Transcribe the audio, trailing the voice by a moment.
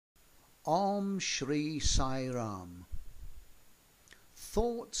Om Shri Sai Ram.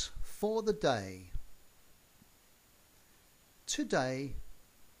 Thought for the day. Today,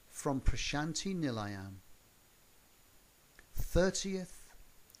 from Prasanthi Nilayam, 30th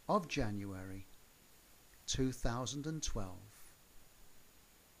of January 2012.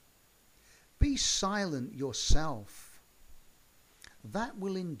 Be silent yourself. That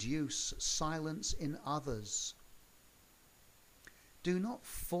will induce silence in others. Do not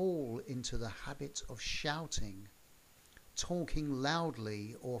fall into the habit of shouting, talking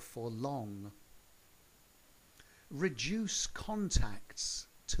loudly or for long. Reduce contacts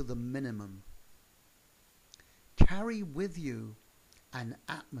to the minimum. Carry with you an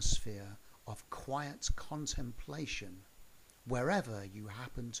atmosphere of quiet contemplation wherever you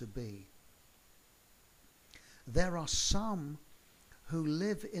happen to be. There are some who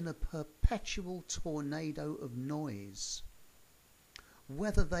live in a perpetual tornado of noise,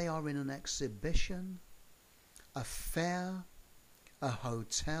 whether they are in an exhibition, a fair, a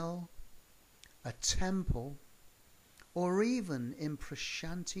hotel, a temple, or even in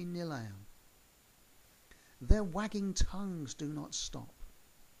Prasanthi Nilayam. Their wagging tongues do not stop.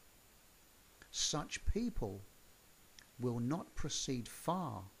 Such people will not proceed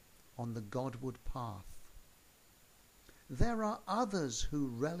far on the Godward path. There are others who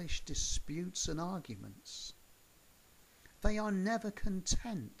relish disputes and arguments. They are never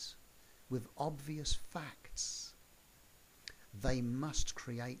content with obvious facts. They must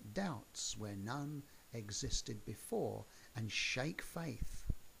create doubts where none existed before and shake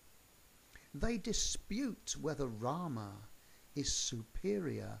faith. They dispute whether Rama is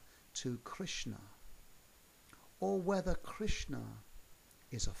superior to Krishna, or whether Krishna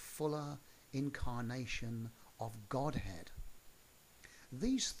is a fuller incarnation of Godhead.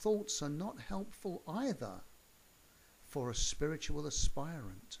 These thoughts are not helpful either for a spiritual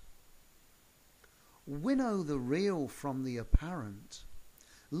aspirant. Winnow the real from the apparent.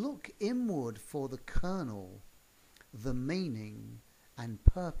 Look inward for the kernal, the meaning and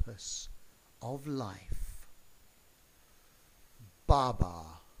purpose of life.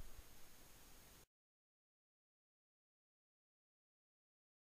 Baba.